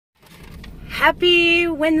Happy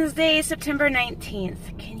Wednesday, September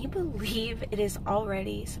 19th. Can you believe it is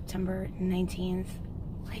already September 19th?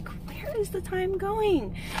 Like, where is the time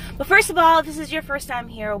going? But first of all, if this is your first time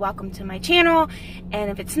here, welcome to my channel.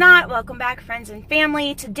 And if it's not, welcome back, friends and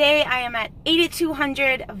family. Today I am at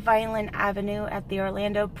 8200 Vineland Avenue at the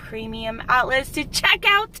Orlando Premium Outlets to check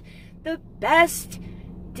out the best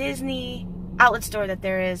Disney outlet store that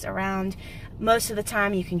there is around. Most of the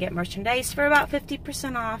time you can get merchandise for about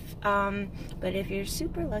 50% off, but if you're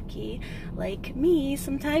super lucky like me,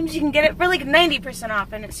 sometimes you can get it for like 90%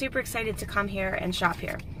 off, and it's super excited to come here and shop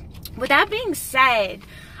here. With that being said,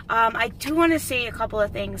 I do want to say a couple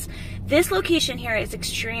of things. This location here is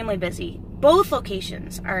extremely busy. Both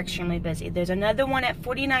locations are extremely busy. There's another one at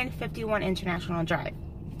 4951 International Drive.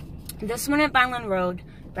 This one at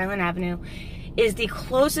Vineland Avenue is the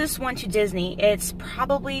closest one to Disney. It's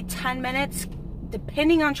probably 10 minutes,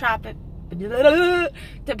 depending on traffic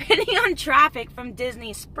from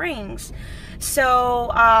Disney Springs. So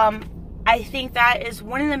I think that is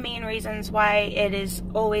one of the main reasons why it is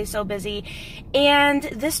always so busy. And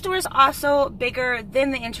this store is also bigger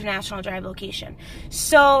than the International Drive location.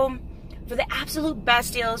 So for the absolute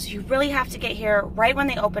best deals, you really have to get here right when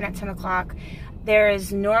they open at 10 o'clock. There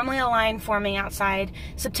is normally a line forming outside.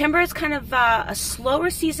 September is kind of a slower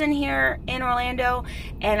season here in Orlando,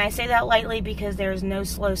 and I say that lightly because there's no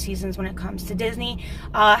slow seasons when it comes to Disney.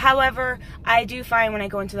 However, I do find when I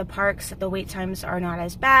go into the parks that the wait times are not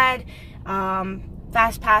as bad.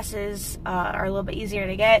 Fast passes are a little bit easier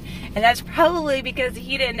to get, and that's probably because the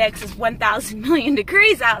heat index is 1,000 million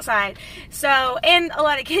degrees outside. So, and a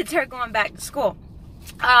lot of kids are going back to school.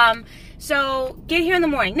 So get here in the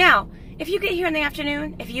morning. Now, if you get here in the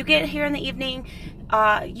afternoon, if you get here in the evening,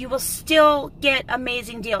 you will still get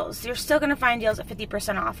amazing deals. You're still going to find deals at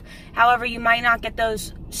 50% off. However, you might not get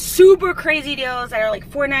those super crazy deals that are like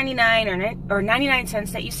 $4.99 or 99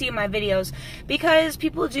 cents that you see in my videos, because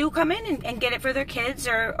people do come in and get it for their kids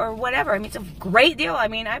or whatever. I mean, it's a great deal. I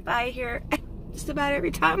mean, I buy here just about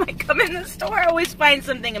every time I come in the store. I always find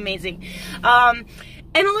something amazing.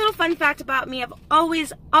 And a little fun fact about me, I've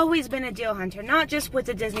always been a deal hunter, not just with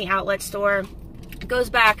the Disney outlet store. It goes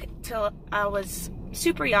back till I was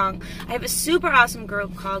super young. I have a super awesome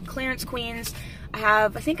group called Clearance Queens. I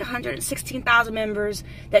have, I think, 116,000 members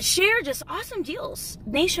that share just awesome deals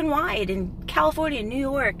nationwide in California and New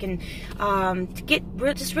York, and to get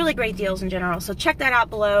just really great deals in general. So check that out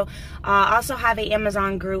below. I also have an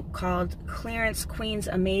Amazon group called Clearance Queens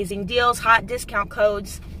Amazing Deals, Hot Discount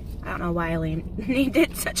Codes. I don't know why I named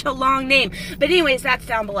it such a long name. But anyways, that's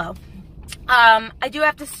down below. I do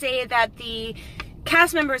have to say that the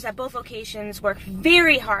cast members at both locations work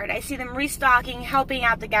very hard. I see them restocking, helping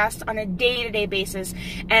out the guests on a day-to-day basis.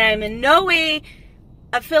 And I'm in no way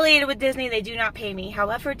affiliated with Disney. They do not pay me.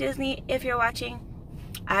 However, Disney, if you're watching,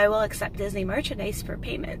 I will accept Disney merchandise for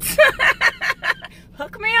payments.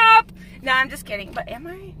 Hook me up. No, I'm just kidding. But am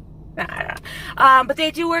I? But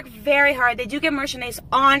they do work very hard. They do get merchandise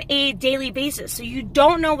on a daily basis, so you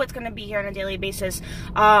don't know what's going to be here on a daily basis,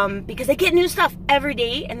 because they get new stuff every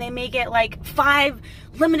day, and they may get like 5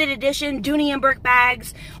 limited edition Dooney and Burke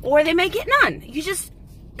bags, or they may get none. You just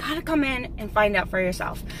gotta come in and find out for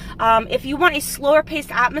yourself. If you want a slower paced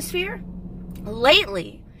atmosphere,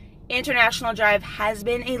 lately International Drive has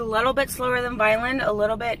been a little bit slower than Vineland, a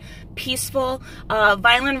little bit peaceful.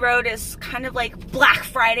 Vineland Road is kind of like Black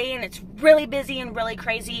Friday, and it's really busy and really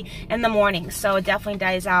crazy in the morning, so it definitely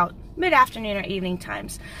dies out mid-afternoon or evening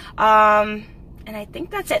times. And I think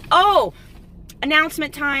that's it. Oh,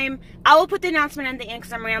 announcement time. I will put the announcement in the end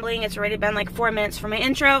because I'm rambling. It's already been like 4 minutes for my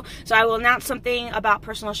intro, so I will announce something about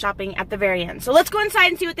personal shopping at the very end. So let's go inside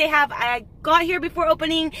and see what they have. I got here before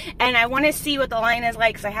opening, and I want to see what the line is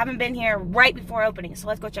like because I haven't been here right before opening, so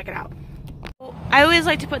let's go check it out. I always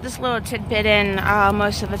like to put this little tidbit in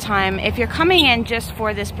most of the time. If you're coming in just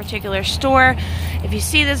for this particular store, if you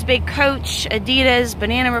see this big Coach, Adidas,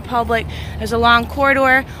 Banana Republic, there's a long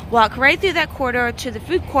corridor. Walk right through that corridor to the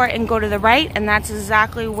food court and go to the right, and that's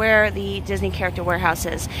exactly where the Disney Character Warehouse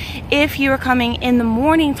is. If you are coming in the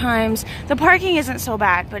morning times, the parking isn't so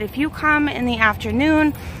bad, but if you come in the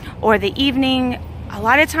afternoon or the evening, a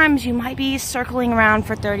lot of times you might be circling around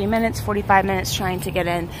for 30 minutes, 45 minutes trying to get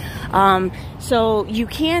in. So you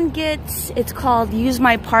can get, it's called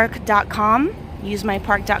usemypark.com,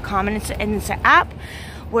 usemypark.com, and it's an app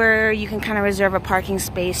where you can kind of reserve a parking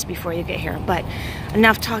space before you get here. But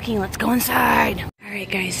enough talking, let's go inside. All right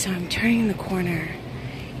guys, so I'm turning the corner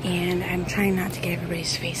and I'm trying not to get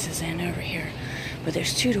everybody's faces in over here. But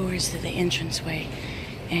there's 2 doors to the entranceway,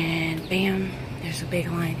 and bam, there's a big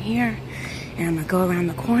line here. And I'm gonna go around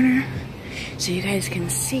the corner so you guys can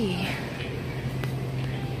see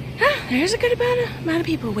there's a good amount of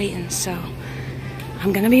people waiting, so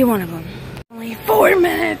I'm gonna be one of them. Only 4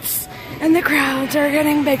 minutes and the crowds are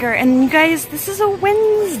getting bigger. And you guys, this is a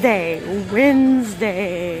Wednesday.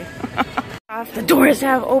 The doors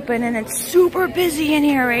have opened and it's super busy in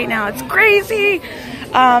here right now. It's crazy.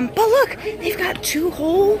 But look, they've got 2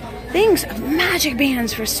 whole things of magic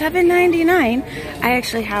bands for $7.99. I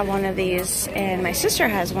actually have one of these and my sister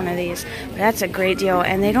has one of these. But that's a great deal,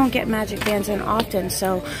 and they don't get magic bands in often,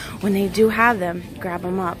 so when they do have them, grab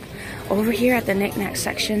them up. Over here at the knick-knack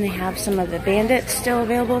section, they have some of the bandits still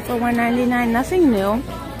available for $1.99. Nothing new.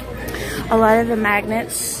 A lot of the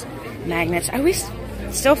magnets are we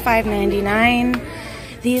still $5.99.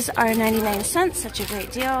 These are 99 cents, such a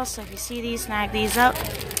great deal. So if you see these, snag these up.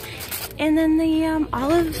 And then the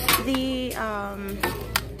all of the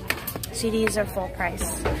CDs are full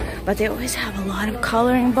price, but they always have a lot of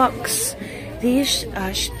coloring books. These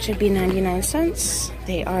should be 99 cents.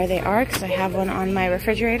 They are, because I have one on my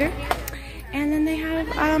refrigerator. And then they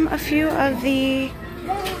have a few of the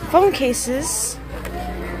phone cases,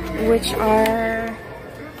 which are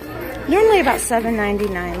normally about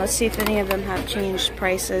 $7.99. Let's see if any of them have changed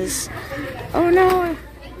prices. Oh no,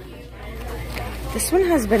 this one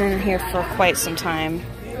has been in here for quite some time.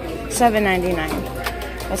 $7.99.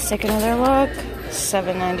 Let's take another look.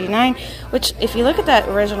 $7.99, which if you look at that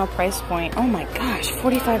original price point, oh my gosh,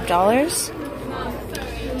 $45.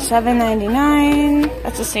 $7.99.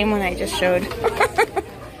 That's the same one I just showed.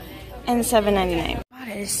 And $7.99. Wow,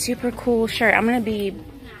 that is super cool shirt. I'm gonna be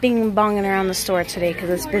bing-bonging around the store today because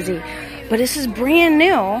it's busy. But this is brand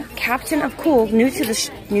new. Captain of Cool, new to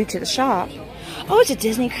the shop. Oh, it's a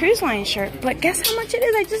Disney Cruise Line shirt. But guess how much it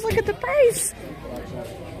is? I just look at the price.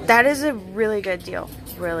 That is a really good deal.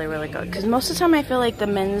 Really, really good. Because most of the time I feel like the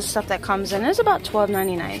men's stuff that comes in is about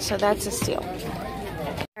 $12.99. So that's a steal.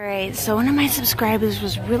 Alright, so one of my subscribers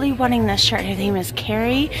was really wanting this shirt. Her name is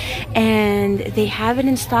Carrie. And they have it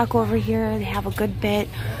in stock over here. They have a good bit.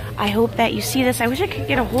 I hope that you see this. I wish I could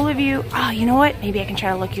get a hold of you. Oh, you know what? Maybe I can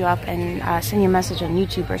try to look you up and send you a message on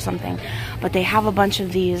YouTube or something. But they have a bunch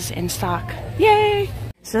of these in stock. Yay!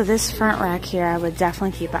 So this front rack here, I would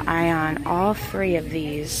definitely keep an eye on all 3 of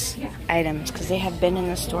these items because they have been in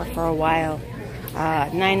the store for a while.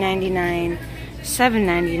 $9.99,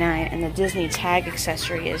 $7.99, and the Disney tag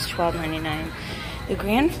accessory is $12.99. The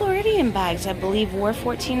Grand Floridian bags, I believe, were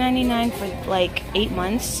 $14.99 for like 8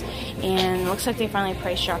 months, and it looks like they finally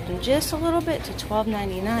price dropped them just a little bit to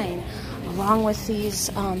 $12.99, along with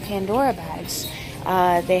these Pandora bags.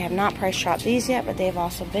 They have not price dropped these yet, but they've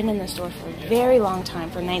also been in the store for a very long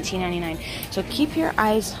time for $19.99. So keep your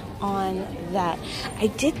eyes on that. I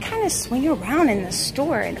did kind of swing around in the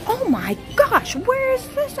store, and oh my gosh, where is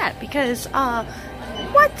this at? Because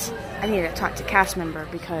what? I need to talk to cast member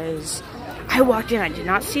because I walked in, I did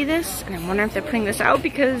not see this, and I'm wondering if they're putting this out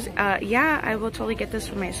because, yeah, I will totally get this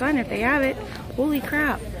for my son if they have it. Holy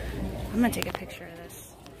crap. I'm gonna take a picture of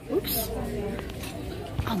this. Oops.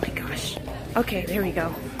 Oh my gosh. Okay, there we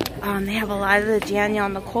go. They have a lot of the Danielle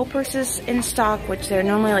and Nicole purses in stock, which they're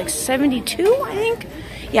normally like $72, I think.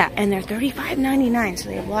 Yeah, and they're $35.99, so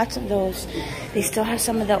they have lots of those. They still have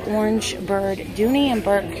some of the Orange Bird Dooney and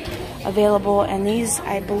Burke available, and these,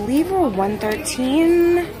 I believe, are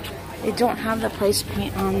 $113. They don't have the price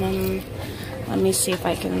point on them. Let me see if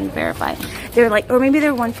I can verify. They're like, or maybe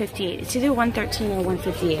they're $158. It's either $113 or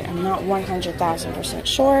 $158. I'm not 100,000%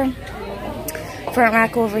 sure. Front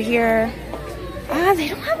rack over here. They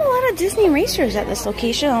don't have a lot of Disney racers at this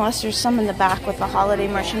location unless there's some in the back with the holiday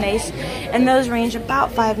merchandise, and those range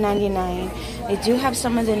about $5.99. They do have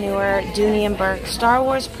some of the newer Dooney and Burke Star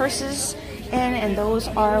Wars purses in, and those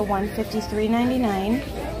are $153.99.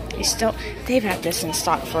 They've had this in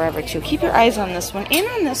stock forever too. Keep your eyes on this one and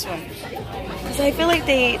on this one, because I feel like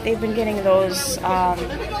they've been getting those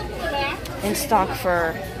in stock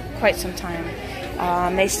for quite some time.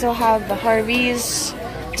 They still have the Harvey's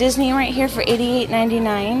Disney right here for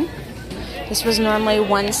 $88.99. This was normally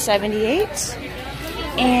 $178.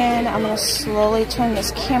 And I'm going to slowly turn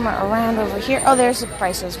this camera around over here. Oh, there's the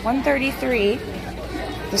prices. $133.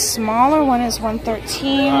 The smaller one is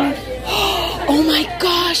 $113. Oh my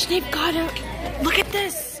gosh, they've got a... Look at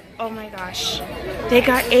this. Oh my gosh. They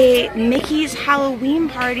got a Mickey's Halloween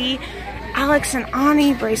Party Alex and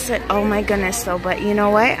Ani bracelet. Oh my goodness though, but you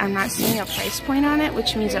know what? I'm not seeing a price point on it,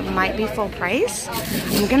 which means it might be full price.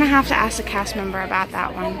 I'm gonna have to ask a cast member about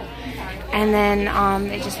that one. And then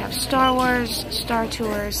they just have Star Wars, Star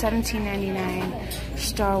Tour, $17.99,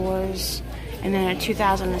 Star Wars, and then a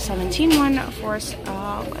 2017 one for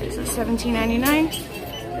what is it, $17.99.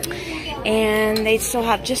 And they still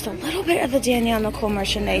have just a little bit of the Danielle Nicole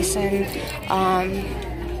merchandise and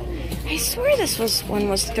I swear this one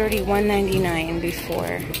was $31.99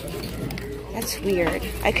 before. That's weird.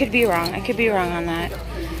 I could be wrong. I could be wrong on that.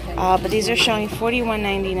 But these are showing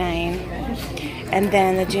 $41.99. And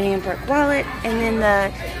then the Junie and Burke wallet, and then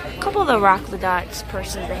the couple of the Rock the Dots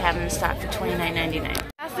purses they have in stock for $29.99.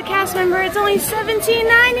 That's the cast member. It's only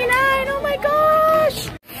 $17.99. Oh my gosh!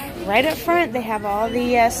 Right up front, they have all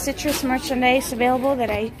the citrus merchandise available that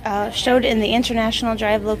I showed in the International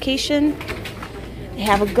Drive location. They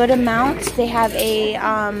have a good amount. They have a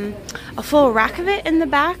full rack of it in the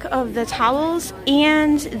back of the towels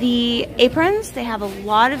and the aprons. They have a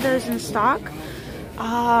lot of those in stock. Did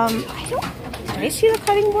I see the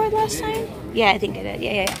cutting board last time? Yeah, I think I did.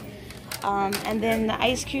 Yeah. And then the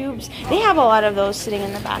ice cubes. They have a lot of those sitting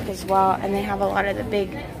in the back as well, and they have a lot of the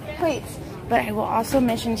big plates. But I will also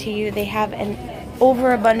mention to you, they have an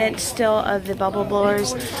overabundance still of the bubble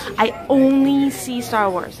blowers. I only see Star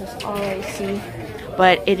Wars. That's all I see.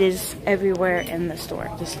 But it is everywhere in the store,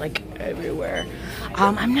 just like everywhere.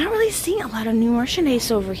 I'm not really seeing a lot of new merchandise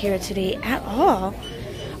over here today at all.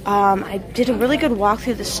 I did a really good walk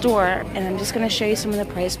through the store, and I'm just going to show you some of the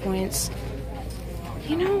price points.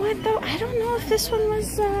 You know what, though? I don't know if this one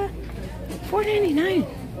was $4.99.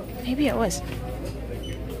 Maybe it was.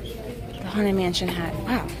 The Haunted Mansion hat.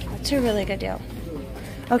 Wow, that's a really good deal.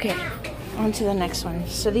 Okay, on to the next one.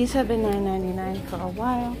 So these have been $9.99 for a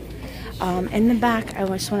while. In the back, I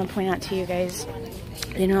just want to point out to you guys,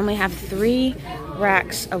 they normally have 3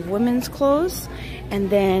 racks of women's clothes,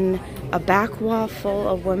 and then a back wall full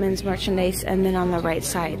of women's merchandise, and then on the right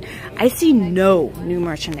side I see no new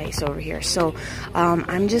merchandise over here. So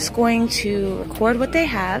I'm just going to record what they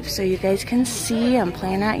have so you guys can see and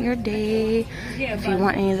plan out your day if you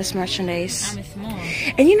want any of this merchandise.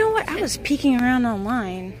 And you know what, I was peeking around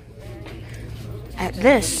online at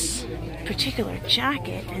this particular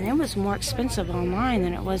jacket, and it was more expensive online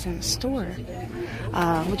than it was in the store,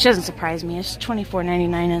 which doesn't surprise me. It's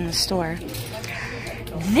 $24.99 in the store.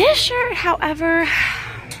 This shirt, however,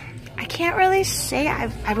 I can't really say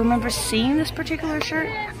I remember seeing this particular shirt.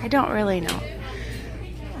 I don't really know.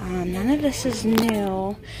 None of this is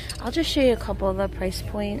new. I'll just show you a couple of the price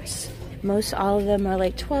points. All of them are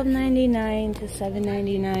like $12.99 to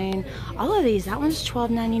 $7.99. All of these, that one's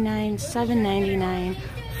 $12.99, $7.99,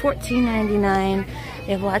 $14.99.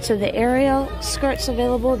 They have lots of the Ariel skirts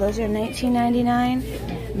available. Those are $19.99,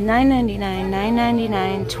 $9.99,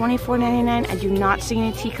 $9.99, $24.99. I do not see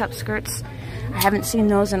any teacup skirts. I haven't seen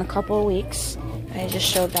those in a couple of weeks. I just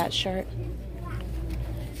showed that shirt.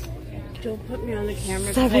 Don't put me on the camera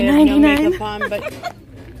because I have no makeup on, but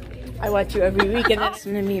I watch you every week. And I'm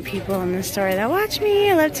gonna meet people in the store that watch me.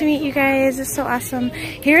 I love to meet you guys. It's so awesome.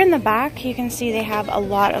 Here in the back, you can see they have a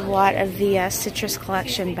lot of the citrus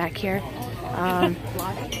collection back here.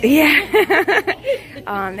 Yeah.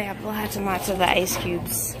 They have lots and lots of the ice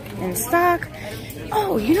cubes in stock.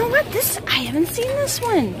 Oh, you know what? I haven't seen this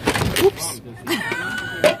one. Oops.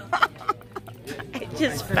 I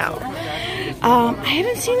just fell. I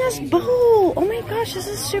haven't seen this bowl. Oh my gosh, this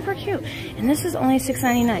is super cute. And this is only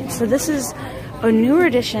 $6.99. So this is a newer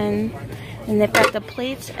edition. And they've got the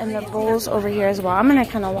plates and the bowls over here as well. I'm going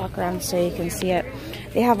to kind of walk around so you can see it.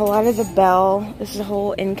 They have a lot of the Bell. This is a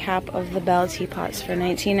whole end cap of the Bell teapots for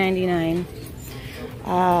 $19.99.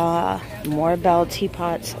 More Bell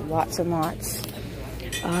teapots, lots and lots.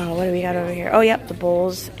 What do we got over here? Oh, yep, the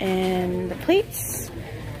bowls and the plates.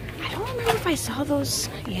 I don't remember if I saw those.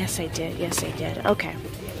 Yes, I did. Yes, I did. Okay.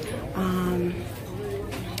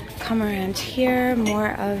 Come around here.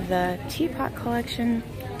 More of the teapot collection.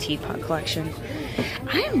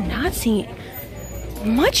 I am not seeing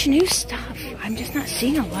much new stuff. I'm just not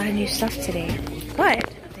seeing a lot of new stuff today.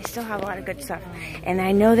 But they still have a lot of good stuff. And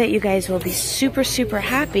I know that you guys will be super, super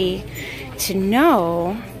happy to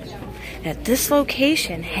know that this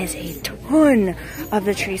location has a ton of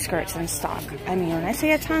the tree skirts in stock. I mean, when I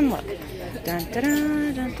say a ton, look. Dun, da, da,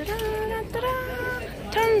 dun, da, da, dun, da, da.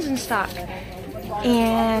 Tons in stock.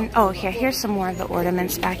 And, oh, here's some more of the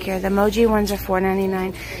ornaments back here. The emoji ones are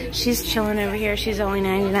 $4.99. She's chilling over here. She's only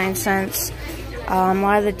 99 cents. A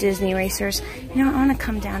lot of the Disney racers. You know, I want to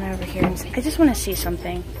come down over here and I just want to see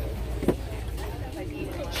something.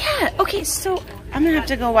 Yeah, okay, so I'm going to have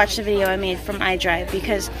to go watch the video I made from iDrive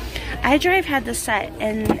because iDrive had the set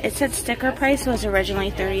and it said sticker price was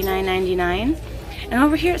originally $39.99. And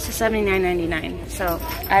over here it's $79.99. So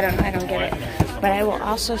I don't get it. But I will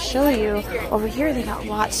also show you over here they got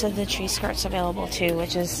lots of the tree skirts available too,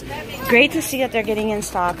 which is great to see that they're getting in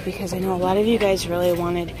stock because I know a lot of you guys really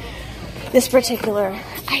wanted this particular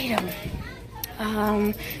item.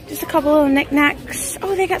 Just a couple of knickknacks.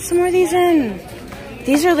 Oh, they got some more of these in.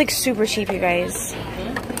 These are like super cheap, you guys.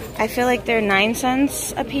 I feel like they're 9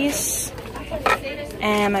 cents a piece.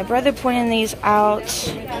 And my brother pointed these out.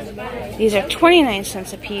 These are 29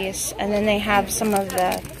 cents a piece. And then they have some of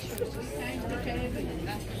the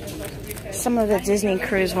Disney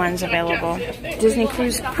Cruise ones available. Disney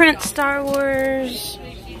Cruise print Star Wars,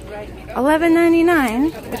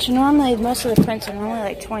 $11.99, which normally most of the prints are normally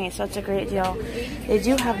like 20, so it's a great deal. They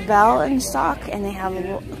do have Belle in stock, and they have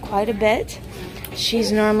quite a bit.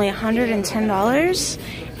 She's normally $110,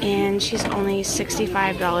 and she's only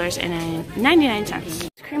 $65.99.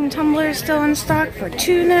 Cream tumbler is still in stock for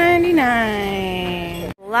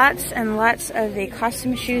 $2.99. Lots and lots of the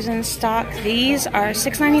costume shoes in stock. These are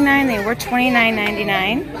 $6.99. They were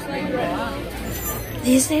 $29.99.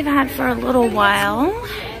 These they've had for a little while.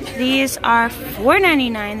 These are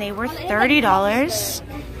 $4.99. They were $30.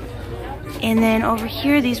 And then over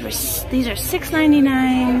here, these are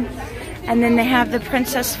 $6.99. And then they have the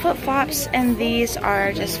princess flip-flops, and these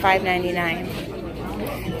are just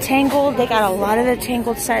 $5.99. Tangled, they got a lot of the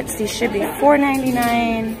Tangled sets. These should be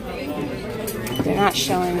 $4.99. They're not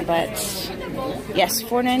showing, but yes,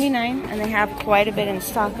 $4.99, and they have quite a bit in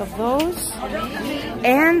stock of those.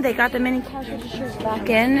 And they got the mini casual shirts back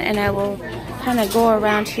in, and I will kind of go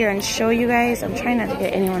around here and show you guys. I'm trying not to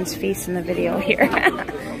get anyone's face in the video here.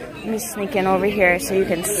 Let me sneak in over here so you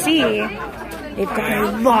can see. They've got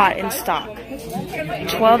a lot in stock.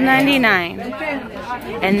 $12.99.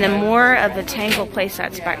 And then more of the Tangled play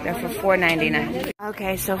sets back there for $4.99.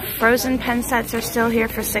 Okay, so Frozen pen sets are still here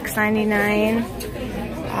for $6.99.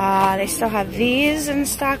 They still have these in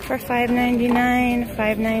stock for $5.99,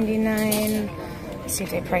 $5.99. Let's see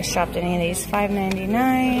if they price dropped any of these.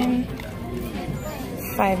 $5.99,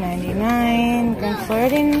 $5.99. Grand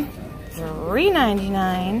Floridian,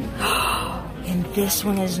 $3.99. And this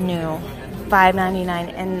one is new.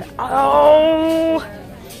 $5.99, and oh,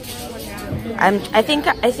 I think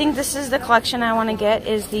this is the collection I want to get,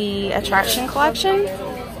 is the attraction collection.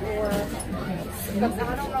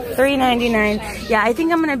 $3.99. Yeah, I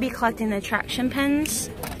think I'm gonna be collecting the attraction pens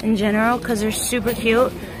in general because they're super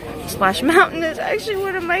cute. Splash Mountain is actually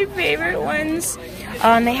one of my favorite ones.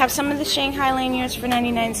 They have some of the Shanghai lanyards for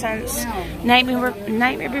 99 cents.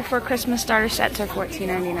 Nightmare Before Christmas starter sets are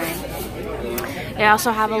 $14.99. They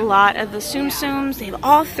also have a lot of the Tsum Tsums. They have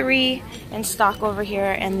all 3 in stock over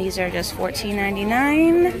here, and these are just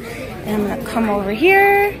 $14.99. And I'm gonna come over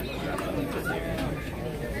here.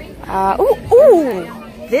 Ooh,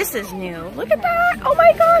 this is new. Look at that! Oh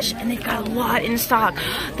my gosh! And they've got a lot in stock.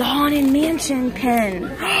 The Haunted Mansion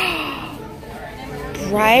pen.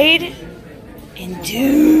 Bride and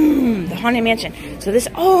Doom. The Haunted Mansion. So this,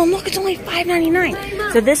 oh look, it's only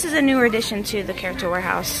 $5.99. So this is a newer addition to the Character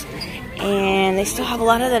Warehouse. And they still have a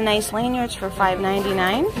lot of the nice lanyards for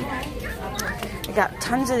 $5.99. They got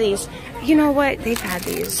tons of these. You know what? They've had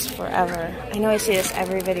these forever. I know I say this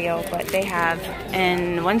every video, but they have.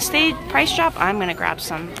 And once they price drop, I'm going to grab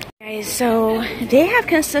some. Guys, so they have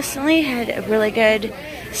consistently had a really good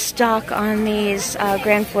stock on these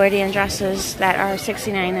Grand Floridian dresses that are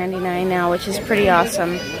 $69.99 now, which is pretty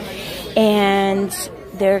awesome. And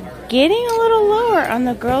they're getting a little lower on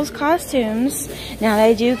the girls' costumes. Now,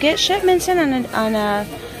 they do get shipments in on a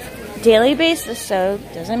daily basis, so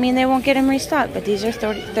doesn't mean they won't get them restocked. But these are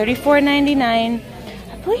 $34.99.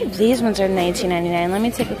 I believe these ones are $19.99. Let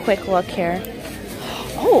me take a quick look here.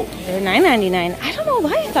 Oh, they're $9.99. I don't know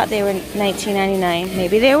why I thought they were $19.99.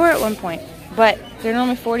 Maybe they were at one point, but they're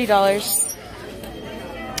normally $40.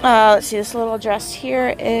 Let's see, this little dress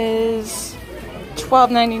here is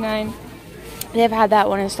 $12.99. They've had that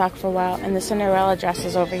one in stock for a while, and the Cinderella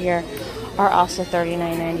dresses over here are also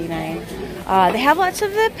 $39.99. They have lots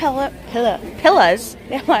of the pillows.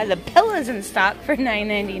 They have a lot of the pillows in stock for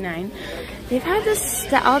 $9.99. They've had the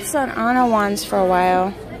Elsa and Anna wands for a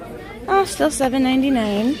while. Oh, still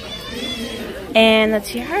 $7.99. And the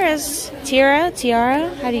tiaras, tiara,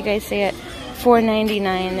 how do you guys say it?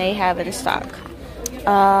 $4.99 they have in stock.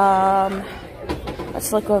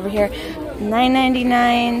 Let's look over here.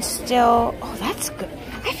 $9.99 still. Oh, that's good.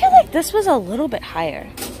 I feel like this was a little bit higher.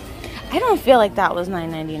 I don't feel like that was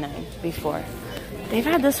 $9.99 before. They've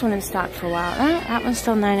had this one in stock for a while. That one's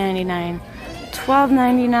still $9.99.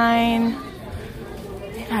 $12.99.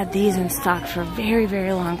 They've had these in stock for a very,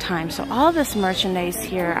 very long time. So all this merchandise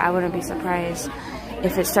here, I wouldn't be surprised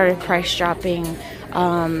if it started price dropping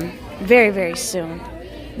very, very soon.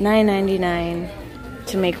 $9.99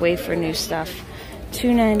 to make way for new stuff.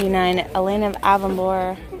 $2.99. Elena of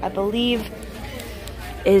Avonlore, I believe,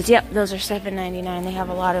 is, yep, those are $7.99. They have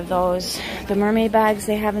a lot of those. The mermaid bags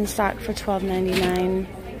they have in stock for $12.99.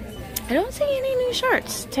 I don't see any new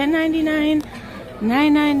shirts. $10.99,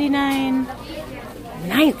 $9.99.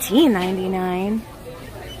 $19.99.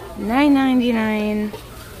 $9.99.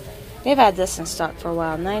 They've had this in stock for a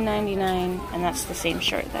while. $9.99, and that's the same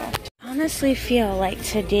shirt there. I honestly feel like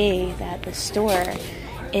today that the store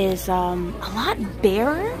is a lot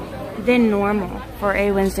barer than normal for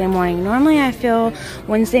a Wednesday morning. Normally I feel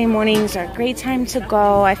Wednesday mornings are a great time to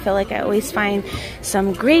go. I feel like I always find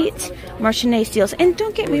some great merchandise deals. And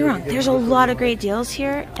don't get me wrong, there's a lot of great deals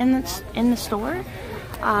here in the store.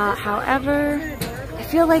 However, I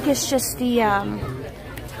feel like it's just the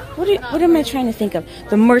what am I trying to think of?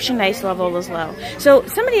 The merchandise level is low. So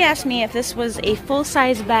somebody asked me if this was a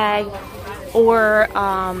full-size bag or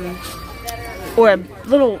a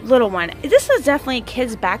little one. This is definitely a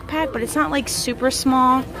kid's backpack, but it's not like super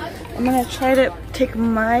small. I'm gonna try to take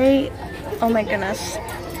my, oh my goodness,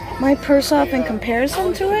 my purse up in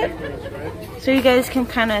comparison to it, so you guys can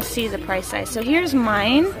kind of see the price size. So here's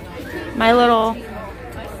mine, my little,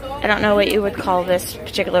 I don't know what you would call this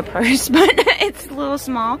particular purse, but it's a little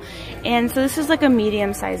small. And so this is like a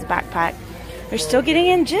medium-sized backpack. They're still getting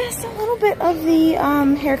in just a little bit of the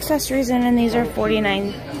hair accessories in, and these are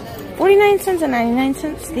 49 cents and 99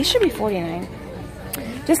 cents. These should be 49.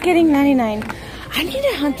 Just kidding, 99. I need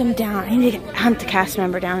to hunt them down. I need to hunt the cast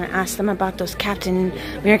member down and ask them about those Captain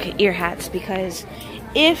America ear hats, because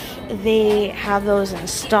if they have those in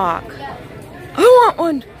stock, I want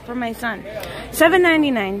one for my son.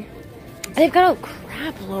 $7.99. They've got a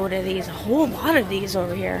crap load of these, a whole lot of these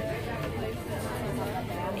over here.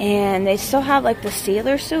 And they still have like the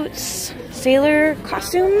sailor suits, sailor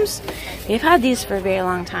costumes. They've had these for a very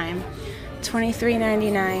long time.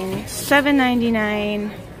 $23.99,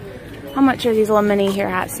 $7.99. How much are these little mini hair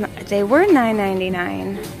hats? They were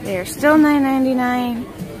 $9.99. They're still $9.99.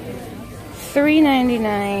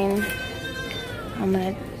 $3.99. I'm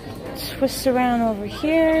gonna twist around over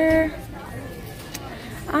here.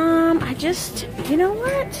 You know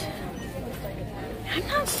what? I'm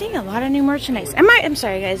not seeing a lot of new merchandise. I'm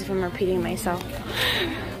sorry guys if I'm repeating myself.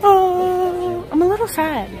 Oh, I'm a little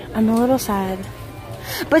sad. I'm a little sad.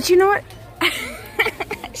 But you know what?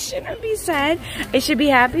 I shouldn't be sad. I should be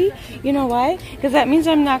happy. You know why? Because that means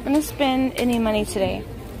I'm not going to spend any money today.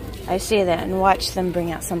 I say that and watch them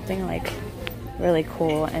bring out something like really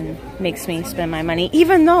cool and makes me spend my money.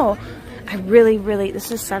 Even though I really,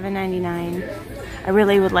 this is $7.99. I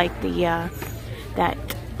really would like the that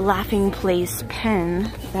Laughing Place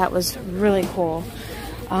pen. That was really cool.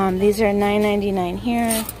 These are $9.99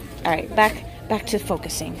 here. All right, back to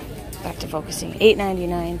focusing. Back to focusing.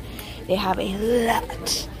 $8.99. They have a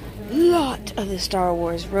lot of the Star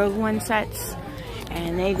Wars Rogue One sets,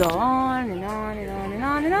 and they go on and on and on and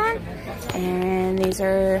on and on. And these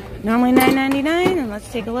are normally $9.99. And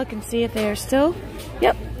let's take a look and see if they are still.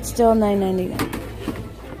 Yep, still $9.99.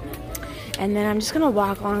 And then I'm just gonna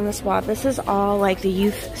walk along this wall. This is all like the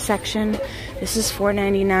youth section. This is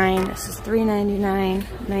 $4.99. This is $3.99.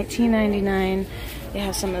 $19.99. They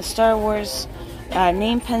have some of the Star Wars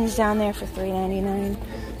name pens down there for $3.99.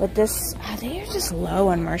 But this, they are just low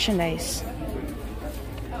on merchandise.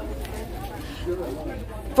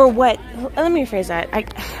 For what? Let me rephrase that.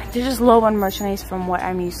 They're just low on merchandise from what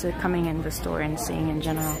I'm used to coming in the store and seeing in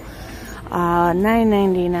general.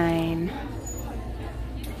 $9.99.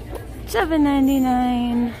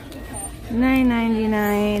 $7.99,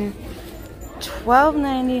 $9.99,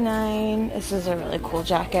 $12.99. This is a really cool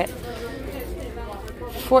jacket.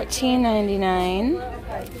 $14.99.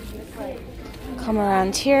 Come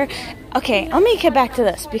around here. Okay, let me get back to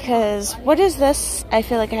this, because what is this? I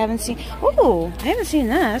feel like I haven't seen. Oh, I haven't seen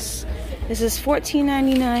this. This is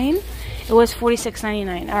 $14.99. It was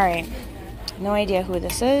 $46.99. All right, no idea who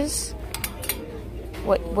this is.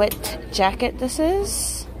 What jacket this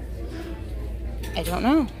is? I don't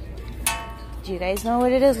know. Do you guys know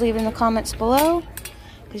what it is? Leave in the comments below,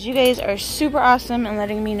 because you guys are super awesome and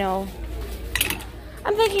letting me know.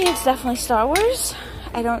 I'm thinking it's definitely Star Wars.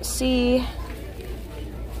 I don't see.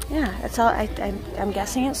 Yeah, that's all. I'm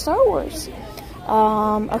guessing it's Star Wars.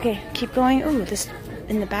 Okay, keep going. Ooh, this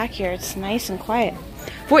in the back here. It's nice and quiet.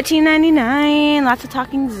 $14.99. Lots of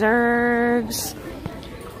talking Zergs.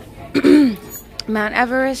 Mount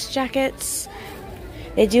Everest jackets.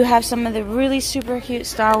 They do have some of the really super cute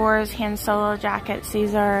Star Wars Han Solo jackets.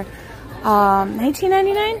 These are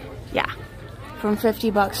 $19.99? Yeah, from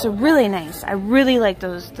 50 bucks. So really nice. I really like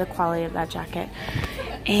the quality of that jacket.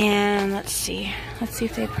 And let's see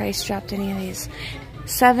if they price dropped any of these.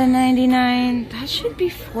 $7.99. That should be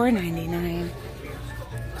 $4.99.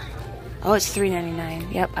 Oh, it's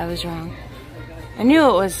 $3.99. Yep, I was wrong. I knew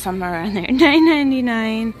it was somewhere around there.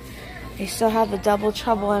 $9.99. They still have the Double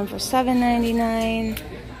Trouble in for $7.99,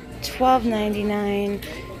 $12.99.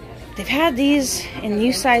 they've had these in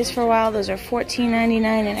youth size for a while. Those are $14.99,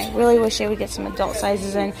 and I really wish they would get some adult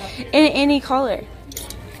sizes in any color.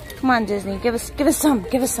 Come on, Disney, give us some.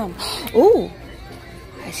 Ooh,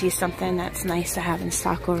 I see something that's nice to have in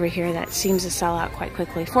stock over here that seems to sell out quite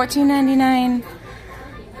quickly. $14.99,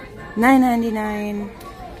 $9.99,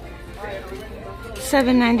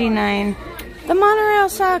 $7.99. The monorail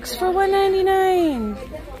socks for $1.99.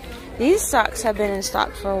 These socks have been in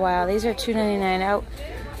stock for a while. These are $2.99.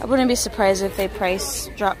 I wouldn't be surprised if they price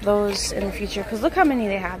drop those in the future, because look how many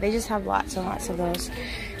they have. They just have lots and lots of those.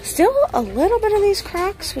 Still a little bit of these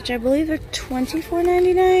Crocs, which I believe are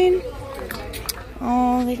 $24.99.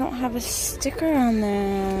 Oh, they don't have a sticker on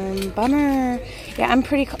them. Bummer. Yeah, I'm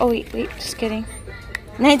pretty... Oh, wait, just kidding.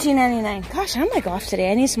 $19.99. Gosh, I'm like off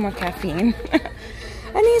today. I need some more caffeine.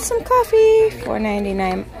 I need some coffee.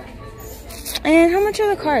 $4.99. And how much are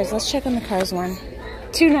the cars? Let's check on the cars one.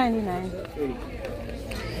 $2.99.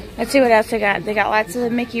 Let's see what else they got. They got lots of the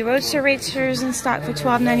Mickey Roadster Racers in stock for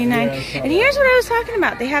 $12.99. And here's what I was talking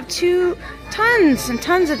about. They have tons and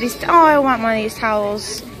tons of these. Oh, I want one of these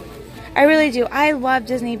towels. I really do. I love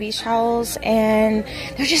Disney beach towels, and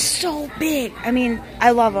they're just so big. I mean,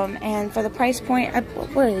 I love them. And for the price point,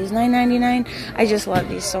 what are these, $9.99? I just love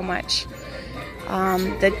these so much.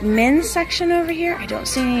 The men's section over here, I don't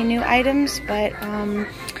see any new items, but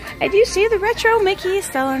I do see the retro Mickey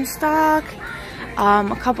still in stock.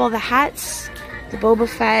 A couple of the hats. The Boba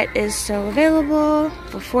Fett is still available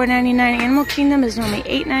for $4.99. Animal Kingdom is normally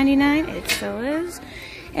 $8.99. It still is.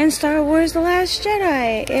 And Star Wars The Last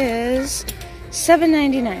Jedi is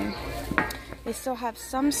 $7.99. They still have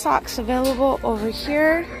some socks available over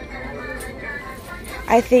here.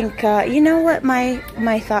 I think, you know what my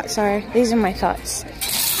thoughts are? These are my thoughts.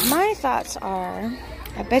 My thoughts are,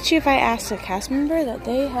 I bet you if I ask a cast member that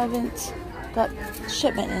they haven't got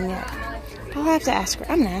shipment in yet. I'll have to ask her.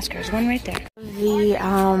 I'm going to ask her. There's one right there. The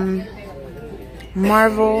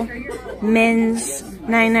Marvel men's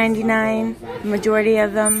 $9.99. Majority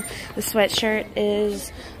of them. The sweatshirt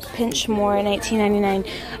is pinch more, $19.99.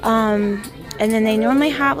 And then they normally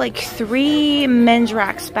have like 3 men's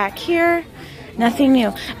racks back here. Nothing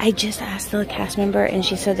new. I just asked the cast member and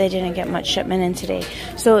she said they didn't get much shipment in today.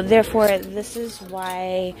 So therefore, this is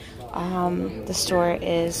why the store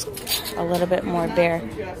is a little bit more bare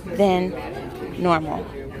than normal.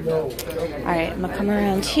 Alright, I'm gonna come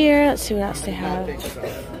around here. Let's see what else they have.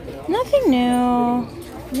 Nothing new.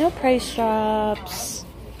 No price drops.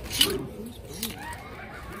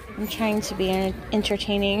 I'm trying to be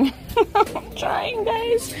entertaining. I'm trying,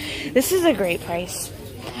 guys. This is a great price.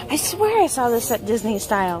 I swear I saw this at Disney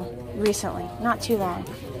Style recently, not too long.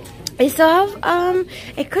 They still have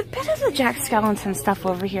a good bit of the Jack Skellington stuff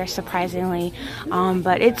over here, surprisingly.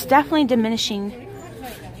 But it's definitely diminishing.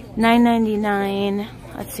 $9.99.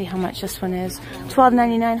 Let's see how much this one is.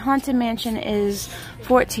 $12.99. Haunted Mansion is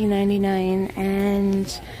 $14.99.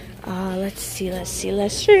 And let's see. I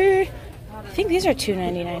think these are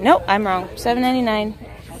 $2.99. Nope, I'm wrong. $7.99.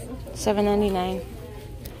 $7.99.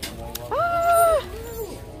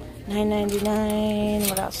 $9.99.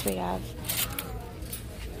 What else do we have?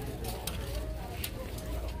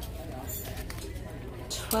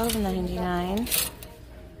 $12.99.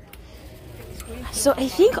 So I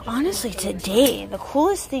think honestly today the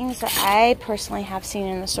coolest things that I personally have seen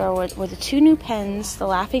in the store were the 2 new pens, the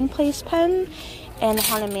Laughing Place pen and the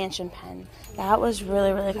Haunted Mansion pen. That was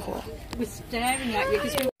really, really cool. We're staring at you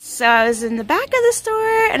because so I was in the back of the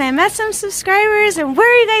store and I met some subscribers. And where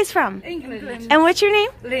are you guys from? England. And what's your name?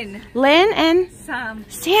 Lynn. Lynn and? Sam.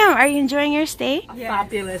 Sam, are you enjoying your stay? Yes.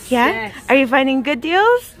 Fabulous. Yeah? Yes. Are you finding good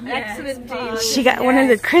deals? Yes. Excellent deals. She got one of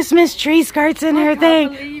the Christmas tree skirts in her thing.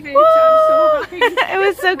 I can't believe it. I'm so happy. It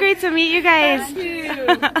was so great to meet you guys. Thank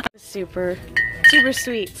you. Super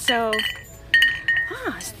sweet. So,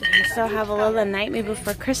 they still have a little Nightmare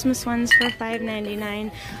Before Christmas ones for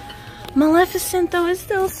 $5.99. Maleficent though is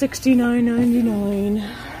still $69.99.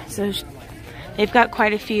 So they've got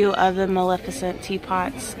quite a few of the Maleficent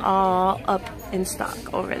teapots all up in stock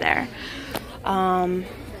over there.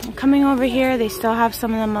 Coming over here, they still have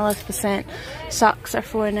some of the Maleficent socks are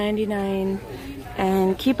 $4.99.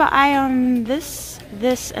 And keep an eye on this,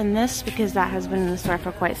 and this, because that has been in the store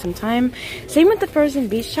for quite some time. Same with the Frozen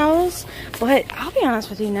beach towels. But I'll be honest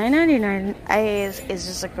with you, $9.99 is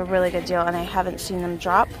just like a really good deal, and I haven't seen them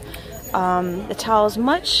drop. The towels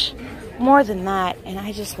much more than that, and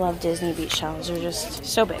I just love Disney beach towels. They're just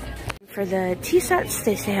so big. For the tea sets,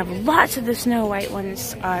 they have lots of the Snow White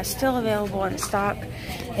ones still available in stock.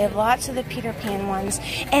 They have lots of the Peter Pan ones.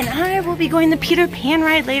 And I will be going the Peter Pan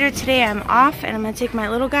ride later today. I'm off and I'm going to take my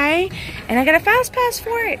little guy. And I got a fast pass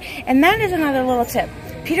for it. And that is another little tip.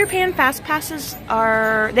 Peter Pan Fast Passes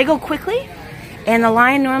they go quickly, and the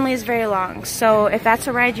line normally is very long. So if that's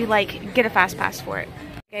a ride you like, get a Fast Pass for it.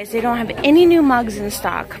 Guys, they don't have any new mugs in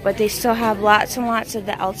stock, but they still have lots and lots of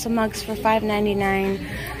the Elsa mugs for $5.99.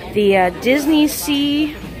 The Disney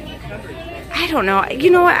Sea, I don't know. You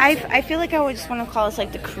know what? I feel like I would just want to call this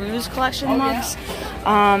like the cruise collection mugs.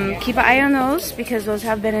 Keep an eye on those because those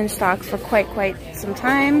have been in stock for quite some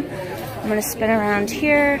time. I'm gonna spin around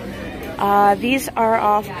here. These are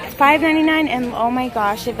off $5.99, and oh my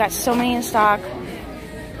gosh, they've got so many in stock.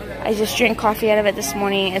 I just drank coffee out of it this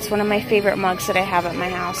morning. It's one of my favorite mugs that I have at my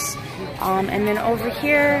house. And then over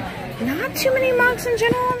here, not too many mugs in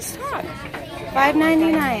general in stock.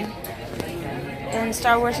 $5.99. And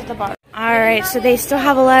Star Wars at the bottom. Alright, so they still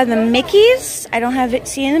have a lot of the Mickeys. I don't have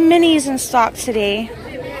see any minis in stock today.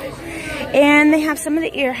 And they have some of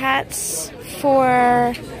the ear hats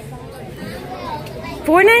for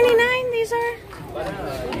 $4.99, these are.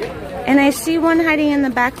 And I see one hiding in the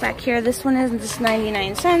back here. This one is just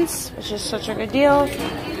 99 cents, which is such a good deal.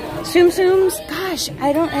 Tsum Tsums, gosh,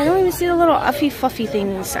 I don't even see the little uffy fluffy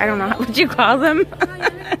things. I don't know, what you call them?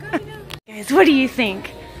 Guys, what do you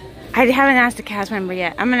think? I haven't asked a cast member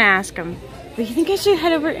yet. I'm gonna ask them. Do you think I should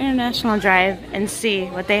head over to International Drive and see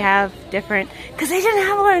what they have different? Because they didn't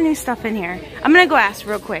have a lot of new stuff in here. I'm gonna go ask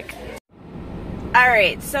real quick.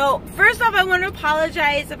 Alright, so first off, I want to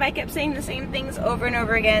apologize if I kept saying the same things over and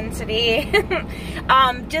over again today.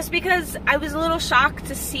 Just because I was a little shocked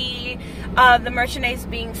to see the merchandise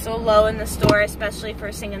being so low in the store, especially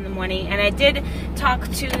first thing in the morning. And I did talk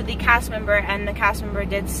to the cast member, and the cast member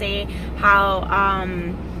did say how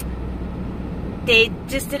they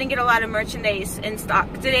just didn't get a lot of merchandise in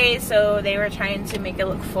stock today, so they were trying to make it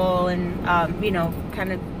look full and, you know,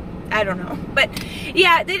 kind of, I don't know, but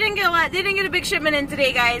yeah, they didn't get a lot. They didn't get a big shipment in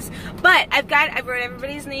today, guys. But I wrote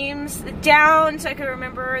everybody's names down so I could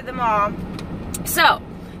remember them all. So,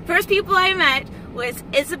 first people I met was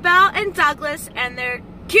Isabel and Douglas and their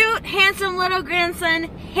cute, handsome little grandson,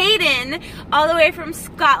 Hayden, all the way from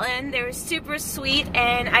Scotland. They were super sweet,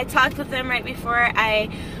 and I talked with them right before I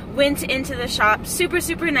went into the shop.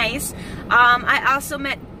 Super nice. I also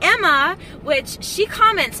met Emma, which she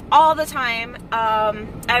comments all the time.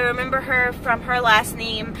 I remember her from her last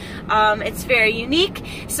name. It's very unique.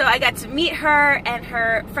 So I got to meet her, and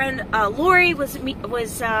her friend Lori was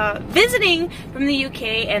visiting from the UK,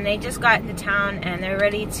 and they just got into town, and they're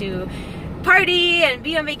ready to party and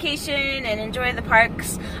be on vacation and enjoy the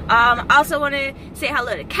parks. Also want to say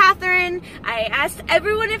hello to Catherine. I asked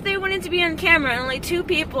everyone if they wanted to be on camera, and only 2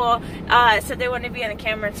 people said they wanted to be on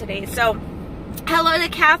camera today. So hello to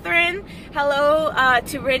Catherine. Hello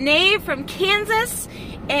to Renee from Kansas.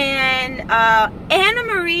 And Anna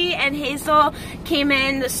Marie and Hazel came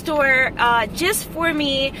in the store just for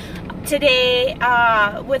me today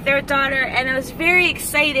with their daughter, and I was very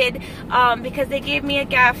excited because they gave me a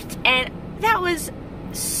gift, and that was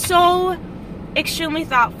so extremely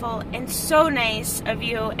thoughtful and so nice of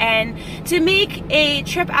you. And to make a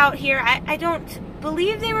trip out here, I don't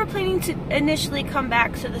believe they were planning to initially come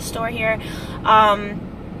back to the store here,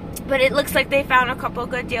 but it looks like they found a couple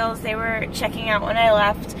good deals they were checking out when I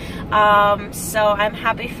left, so I'm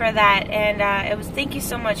happy for that. And thank you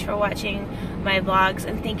so much for watching my vlogs,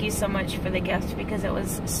 and thank you so much for the gift, because it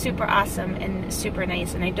was super awesome and super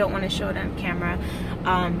nice, and I don't want to show it on camera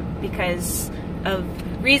because of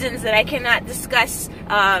reasons that I cannot discuss.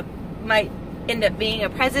 Might end up being a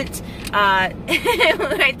present. I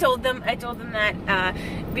told them that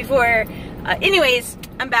before. Anyways,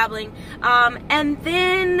 I'm babbling. And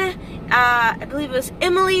then I believe it was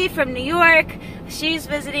Emily from New York. She's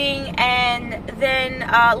visiting, and then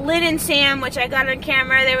Lynn and Sam, which I got on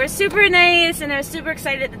camera. They were super nice, and I was super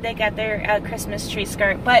excited that they got their Christmas tree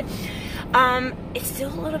skirt. But it's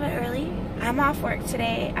still a little bit early. I'm off work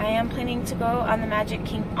today. I am planning to go on the Magic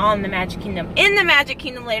Kingdom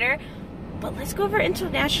later. But let's go over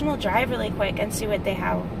International Drive really quick and see what they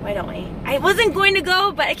have. Why don't we? I wasn't going to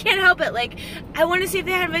go, but I can't help it. Like, I want to see if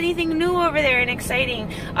they have anything new over there and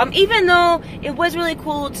exciting. Even though it was really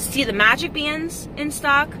cool to see the magic bands in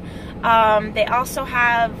stock, they also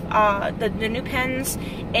have the new pens,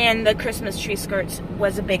 and the Christmas tree skirts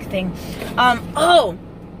was a big thing. Oh,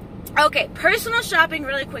 okay, personal shopping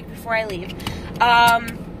really quick before I leave.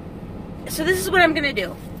 So this is what I'm going to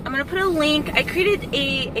do. I'm going to put a link. I created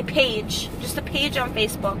a page, just a page on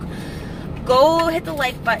Facebook. Go hit the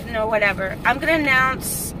like button or whatever. I'm going to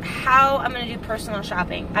announce how I'm going to do personal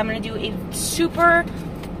shopping. I'm going to do a super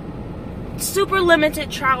limited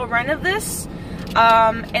trial run of this.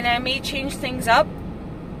 And I may change things up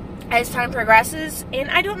as time progresses. And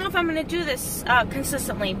I don't know if I'm going to do this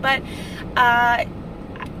consistently, but I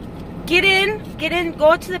get in,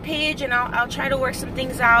 go to the page, and I'll try to work some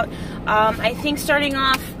things out. I think starting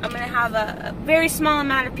off, I'm gonna have a very small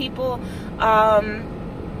amount of people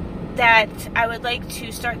that I would like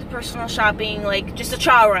to start the personal shopping, like just a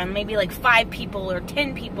trial run, maybe like 5 people or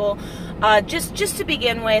 10 people, just to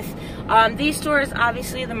begin with. These stores,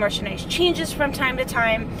 obviously the merchandise changes from time to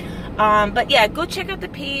time, but yeah, go check out the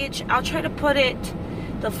page. I'll try to put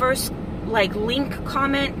the first like link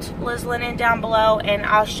comment, LizLinen, down below, and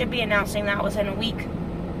I should be announcing that within a week.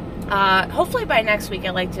 Hopefully by next week.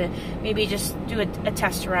 I'd like to maybe just do a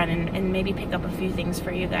test run and maybe pick up a few things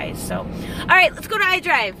for you guys. So, all right, let's go to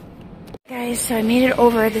iDrive. Guys, so I made it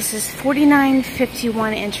over. This is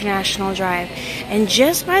 4951 International Drive, and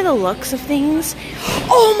just by the looks of things,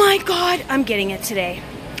 oh my God, I'm getting it today.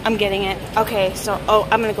 I'm getting it. Okay, so,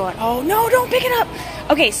 I'm gonna go in. Oh no, don't pick it up.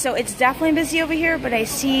 Okay, so it's definitely busy over here, but I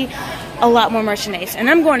see a lot more merchandise, and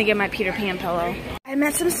I'm going to get my Peter Pan pillow. I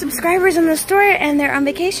met some subscribers in the store, and they're on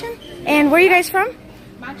vacation. And where are you guys from?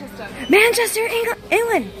 Manchester. Manchester,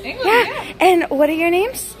 England. Yeah. And what are your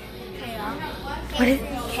names? Kayla. What is?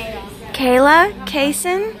 Kayla. Kayla,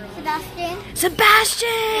 Kaysen,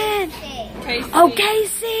 Sebastian. Casey. Oh,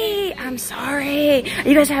 Casey. I'm sorry. Are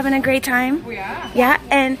you guys having a great time? We are. Yeah.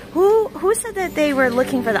 And who said that they were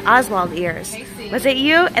looking for the Oswald ears? Casey. Was it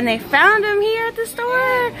you? And they found them here at the store.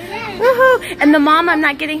 Woohoo! And the mom, I'm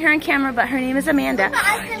not getting her on camera, but her name is Amanda.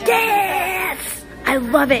 Yes. I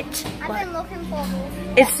love it. I've been looking for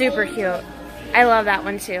them. It's super cute. I love that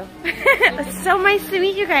one too. It's so nice to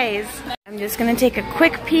meet you guys. I'm just gonna take a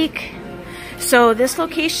quick peek. So this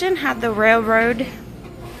location had the railroad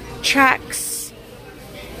tracks,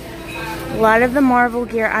 a lot of the Marvel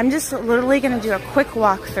gear. I'm just literally gonna do a quick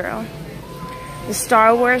walkthrough. The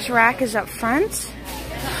Star Wars rack is up front.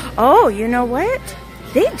 Oh, you know what?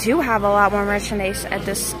 They do have a lot more merchandise at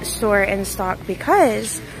this store in stock,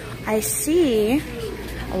 because I see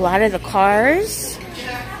a lot of the cars,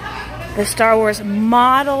 the Star Wars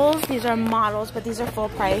models. These are models, but these are full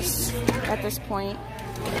price at this point.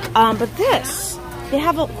 But they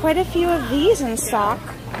have quite a few of these in stock.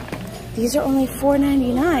 These are only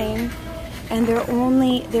 $4.99, and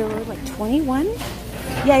they were like 21.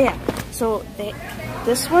 Yeah. So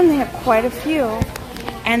this one, they have quite a few,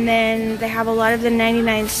 and then they have a lot of the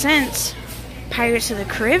 99-cent Pirates of the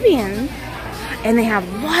Caribbean. And they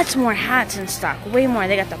have lots more hats in stock, way more.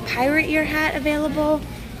 They got the pirate ear hat available.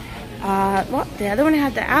 Well, the other one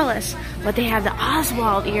had the Alice, but they have the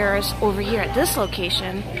Oswald ears over here at this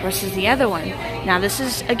location versus the other one. Now this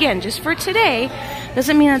is, again, just for today.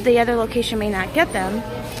 Doesn't mean that the other location may not get them.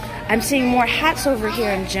 I'm seeing more hats over here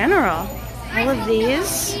in general. All of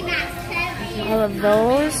these, all of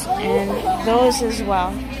those, and those as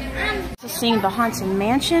well. So seeing the Haunted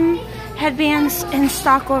Mansion headbands in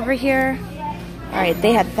stock over here. All right,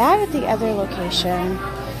 they had that at the other location.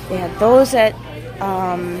 They had those at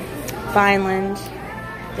Vineland.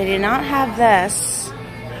 They did not have this.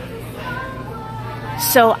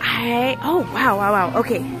 So oh wow,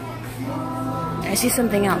 okay. I see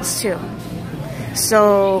something else too.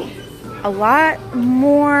 So a lot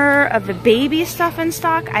more of the baby stuff in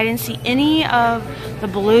stock. I didn't see any of the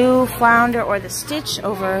blue flounder or the Stitch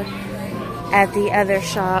over at the other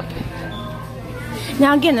shop.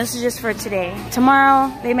 Now again, this is just for today.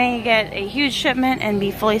 Tomorrow, they may get a huge shipment and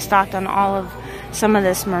be fully stocked on all of some of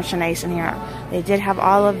this merchandise in here. They did have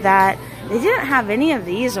all of that. They didn't have any of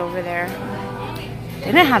these over there. They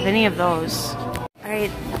didn't have any of those. All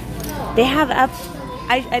right, they have up,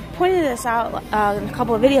 I pointed this out in a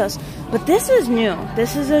couple of videos, but this is new.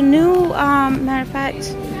 This is a new, matter of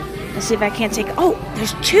fact, let's see if I can't take, oh,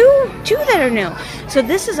 there's two that are new. So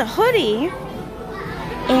this is a hoodie,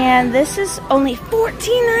 and this is only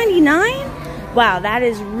 $14.99. Wow, that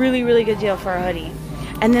is really, really good deal for a hoodie.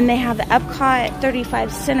 And then they have the Epcot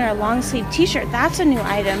 35 Center long sleeve t-shirt. That's a new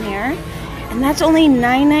item here. And that's only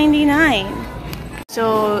 $9.99.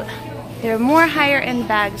 So there are more higher end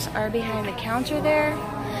bags are behind the counter there.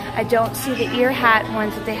 I don't see the ear hat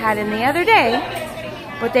ones that they had in the other day,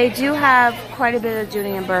 but they do have quite a bit of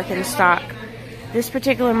Judy and Burke in stock. This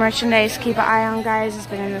particular merchandise, keep an eye on, guys. It's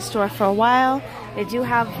been in the store for a while. They do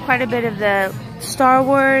have quite a bit of the Star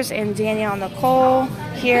Wars and Danielle Nicole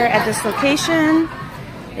here at this location.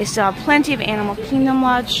 They still have plenty of Animal Kingdom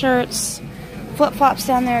Lodge shirts. Flip-flops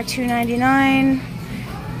down there, $2.99.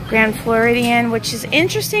 Grand Floridian, which is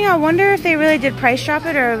interesting. I wonder if they really did price drop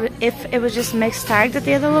it or if it was just mixed tagged at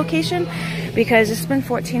the other location, because it's been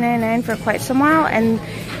 $14.99 for quite some while, and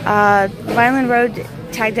Vineland Road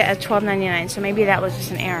tagged it at $12.99, so maybe that was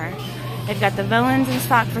just an error. They've got the villains in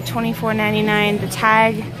stock for $24.99. The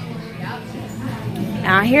tag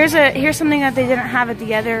Now here's something that they didn't have at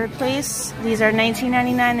the other place. These are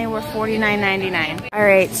 $19.99. They were $49.99. All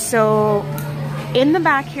right, so in the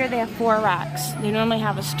back here they have 4 racks. They normally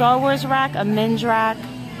have a Star Wars rack, a men's rack,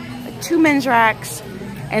 2 men's racks,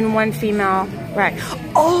 and 1 female rack.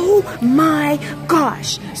 Oh my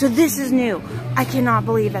gosh! So this is new. I cannot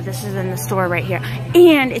believe that this is in the store right here.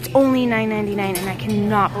 And it's only $9.99, and I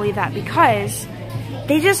cannot believe that because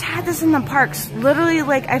they just had this in the parks literally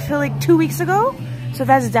like I feel like 2 weeks ago. So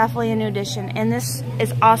that's definitely a new edition, and this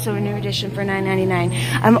is also a new edition for $9.99.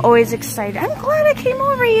 I'm always excited. I'm glad I came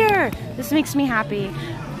over here. This makes me happy.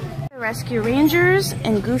 The Rescue Rangers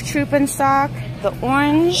and Goof Troop in stock. The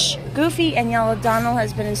orange Goofy and yellow Donald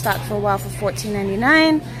has been in stock for a while for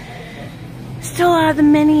 $14.99. Still have the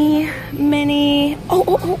mini.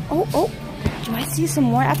 Oh. Do I see some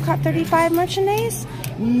more Epcot 35 merchandise?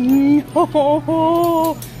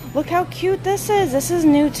 No. Look how cute this is. This is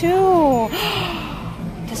new too.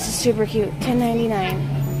 This is super cute.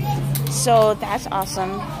 $10.99. So that's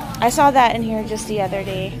awesome. I saw that in here just the other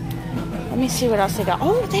day. Let me see what else they got.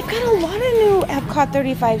 Oh, they've got a lot of new Epcot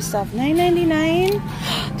 35 stuff. $9.99.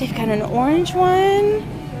 They've got an orange one.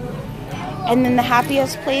 And then the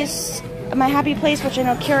happiest place, my happy place, which I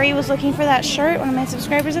know Carrie was looking for that shirt, one of my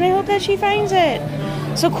subscribers, and I hope that she finds it.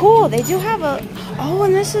 So cool. They do have a, oh,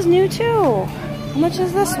 and this is new too. How much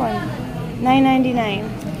is this one? $9.99.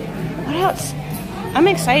 What else? I'm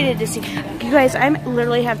excited to see. You guys, I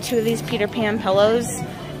literally have 2 of these Peter Pan pillows.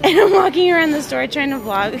 And I'm walking around the store trying to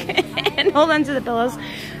vlog and hold on to the pillows.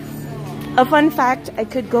 A fun fact, I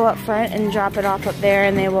could go up front and drop it off up there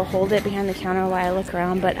and they will hold it behind the counter while I look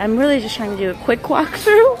around. But I'm really just trying to do a quick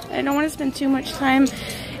walkthrough. I don't want to spend too much time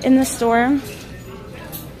in the store.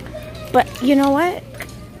 But you know what?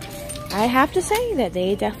 I have to say that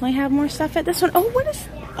they definitely have more stuff at this one. Oh, what is...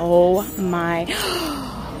 Oh my...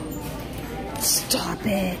 Stop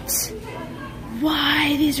it.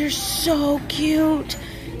 Why? These are so cute.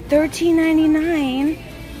 $13.99.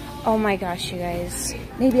 Oh my gosh, you guys.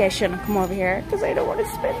 Maybe I shouldn't come over here because I don't want to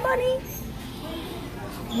spend money.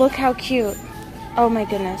 Look how cute. Oh my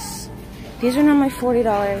goodness. These are normally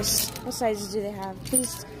 $40. What sizes do they have?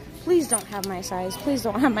 Please don't have my size. Please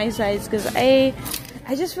don't have my size because I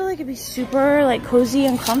just feel like it'd be super like cozy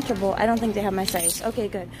and comfortable. I don't think they have my size. Okay,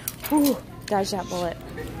 good. Ooh, dodge that bullet.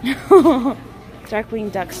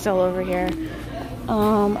 Darkwing Duck's still over here.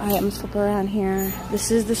 Alright, I'm gonna flip around here.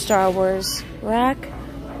 This is the Star Wars rack.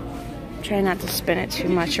 Try not to spin it too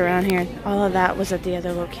much around here. All of that was at the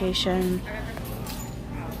other location.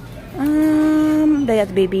 They got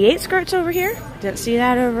the BB-8 skirts over here. Didn't see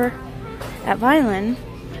that over at Vineland.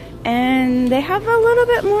 And they have a little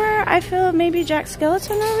bit more, I feel, maybe Jack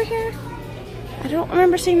Skeleton over here. I don't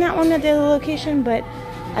remember seeing that one at the other location, but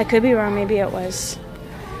I could be wrong. Maybe it was.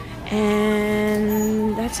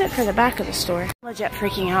 And that's it for the back of the store. I'm legit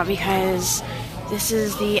freaking out because this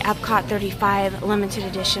is the Epcot 35 limited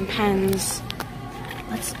edition pens.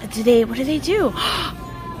 What do they do?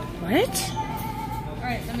 What?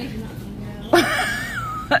 Alright, let me...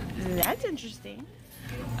 That's interesting.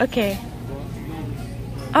 Okay.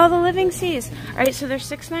 Oh, the Living Seas. Alright, so they're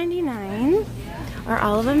 $6.99. Are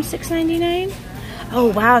all of them $6.99? Oh,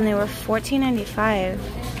 wow, and they were $14.95.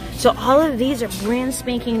 So all of these are brand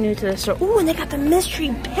spanking new to the store. Ooh, and they got the mystery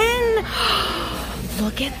pen.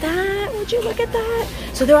 Look at that. Would you look at that?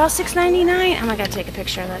 So they're all $6.99. Oh my God, take a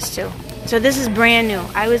picture of this too. So this is brand new.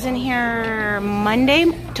 I was in here Monday,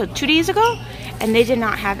 2 days ago, and they did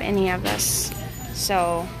not have any of this.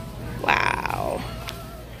 So, wow.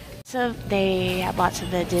 So they have lots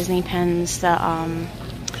of the Disney pens, the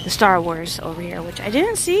Star Wars over here, which I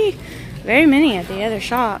didn't see very many at the other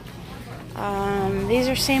shop. These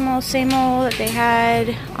are same old that they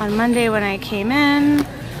had on Monday when I came in.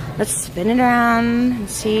 Let's spin it around and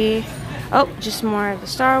see. Oh, just more of the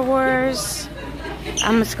Star Wars.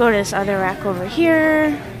 Let's go to this other rack over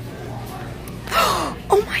here.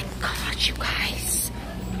 Oh my gosh, you guys.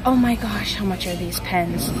 Oh my gosh, how much are these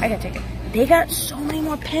pens? I gotta take it. They got so many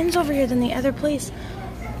more pens over here than the other place.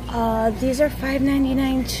 These are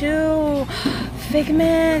 $5.99 too.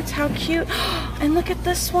 Figment, how cute. And look at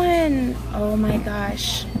this one. Oh my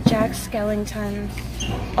gosh. Jack Skellington.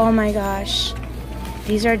 Oh my gosh.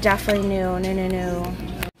 These are definitely new. No.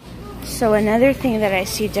 So another thing that I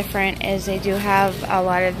see different is they do have a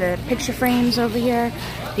lot of the picture frames over here.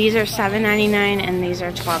 These are $7.99 and these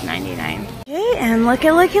are $12.99. Okay, and look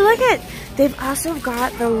at. They've also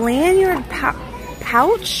got the lanyard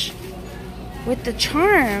pouch with the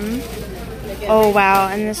charm. Oh wow,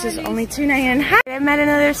 and this is only $2.99. Hi, I met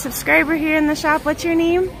another subscriber here in the shop. What's your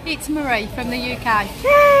name? It's Marie from the UK.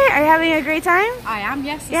 Yay! Are you having a great time? I am,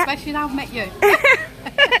 yes, especially now I've met you.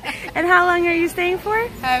 And how long are you staying for?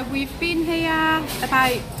 We've been here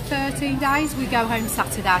about 13 days. We go home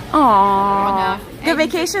Saturday. Aww. Good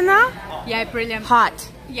vacation though? Yeah, brilliant. Hot.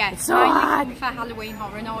 Yeah, It's so hot. for Halloween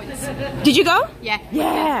Horror Nights. Did you go? Yeah.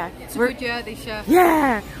 Yeah. It's a good year this year.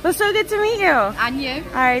 Yeah. Well, so good to meet you. And you.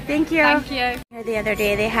 All right, thank you. Thank you. The other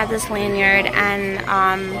day they had this lanyard and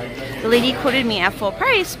the lady quoted me at full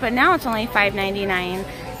price, but now it's only $5.99.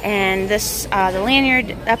 And this, the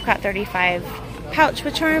lanyard, Epcot 35 pouch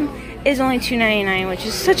with charm is only $2.99, which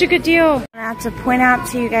is such a good deal. I have to point out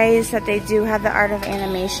to you guys that they do have the Art of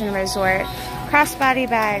Animation Resort crossbody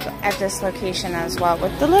bag at this location as well,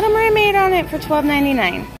 with the Little Mermaid on it for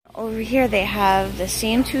 $12.99. Over here they have the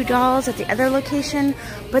same two dolls at the other location,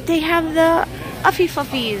 but they have the Uffy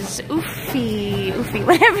Fluffies, Oofy,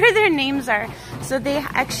 whatever their names are. So they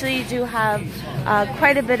actually do have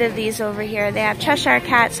quite a bit of these over here. They have Cheshire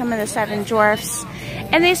Cat, some of the Seven Dwarfs,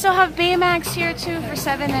 and they still have Baymax here too for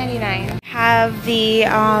 $7.99. Have the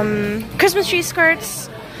Christmas tree skirts.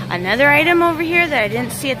 Another item over here that I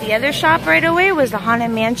didn't see at the other shop right away was the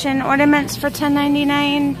Haunted Mansion ornaments for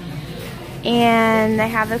 $10.99. And they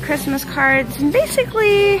have the Christmas cards and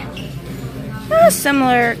basically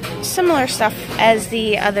similar stuff as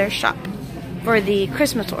the other shop for the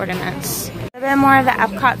Christmas ornaments. A bit more of the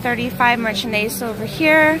Epcot 35 merchandise over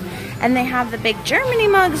here. And they have the big Germany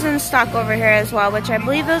mugs in stock over here as well, which I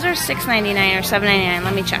believe those are $6.99 or $7.99.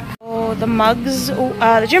 Let me check. Oh, the mugs,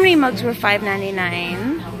 the Germany mugs were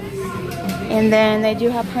 $5.99. And then they do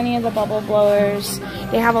have plenty of the bubble blowers.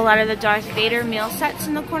 They have a lot of the Darth Vader meal sets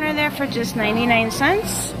in the corner there for just 99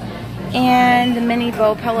 cents. And the mini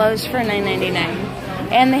bow pillows for $9.99.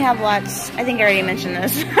 And they have lots, I think I already mentioned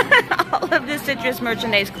this, all of the citrus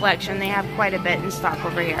merchandise collection. They have quite a bit in stock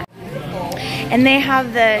over here. And they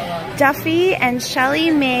have the Duffy and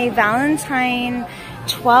Shelly May Valentine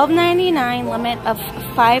 $12.99 limit of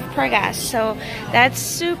 5 per guest. So that's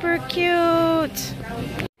super cute.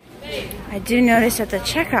 I do notice at the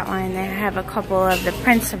checkout line they have a couple of the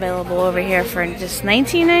prints available over here for just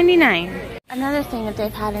 $19.99. Another thing that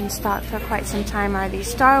they've had in stock for quite some time are these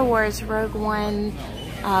Star Wars Rogue One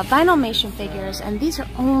Vinylmation figures, and these are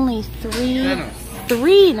only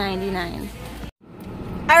 $3.99.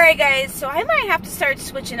 Alright guys, so I might have to start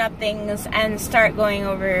switching up things and start going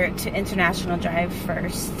over to International Drive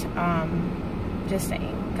first. Just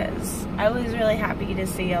saying, because I was really happy to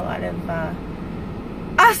see a lot of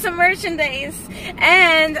awesome merchandise,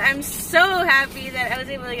 and I'm so happy that I was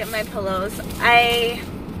able to get my pillows. I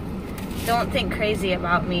don't think crazy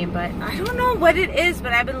about me, but I don't know what it is,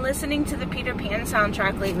 but I've been listening to the Peter Pan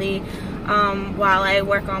soundtrack lately while I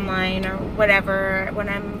work online or whatever, when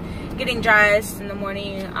I'm getting dressed in the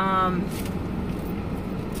morning.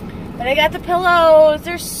 But I got the pillows.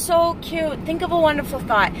 They're so cute. Think of a wonderful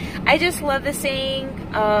thought. I just love the saying.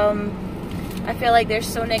 I feel like there's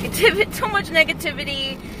so much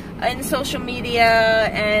negativity in social media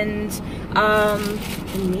and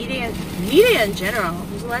media in general.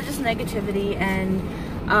 There's a lot of just negativity, and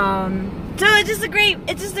so it's just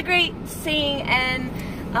a great saying, and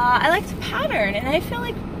I like the pattern, and I feel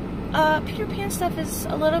like Peter Pan stuff is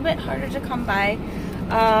a little bit harder to come by.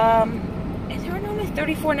 And they were only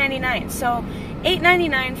 $34.99, so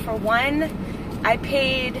 $8.99 for one. I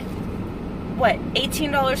paid what,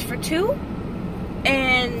 $18 for two,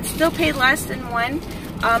 and still paid less than one.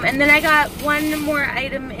 And then I got one more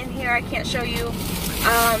item in here I can't show you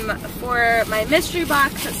for my mystery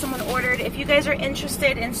box that someone ordered. If you guys are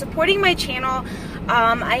interested in supporting my channel,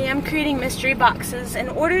 I am creating mystery boxes in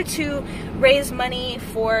order to raise money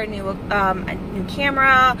for a new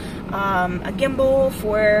camera, a gimbal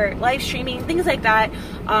for live streaming, things like that,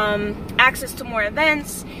 access to more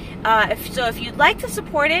events. If you'd like to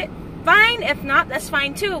support it, fine. If not, that's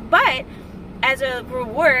fine too. But as a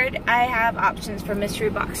reward, I have options for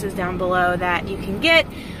mystery boxes down below that you can get,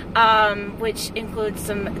 which includes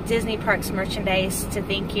some Disney Parks merchandise to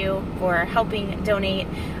thank you for helping donate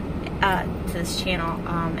to this channel.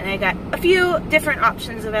 And I got a few different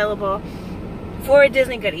options available for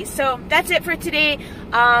Disney goodies. So that's it for today.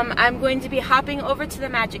 I'm going to be hopping over to the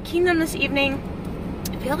Magic Kingdom this evening.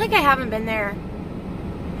 I feel like I haven't been there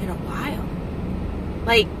in a while.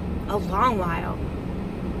 Like, a long while.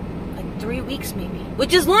 3 weeks maybe,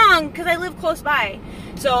 which is long because I live close by.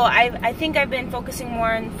 So I think I've been focusing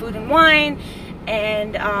more on food and wine,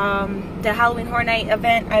 and the Halloween Horror Night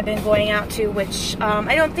event I've been going out to, which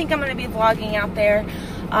I don't think I'm going to be vlogging out there.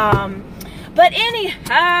 But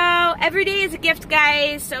anyhow, every day is a gift,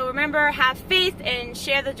 guys. So remember, have faith and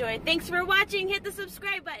share the joy. Thanks for watching. Hit the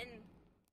subscribe button.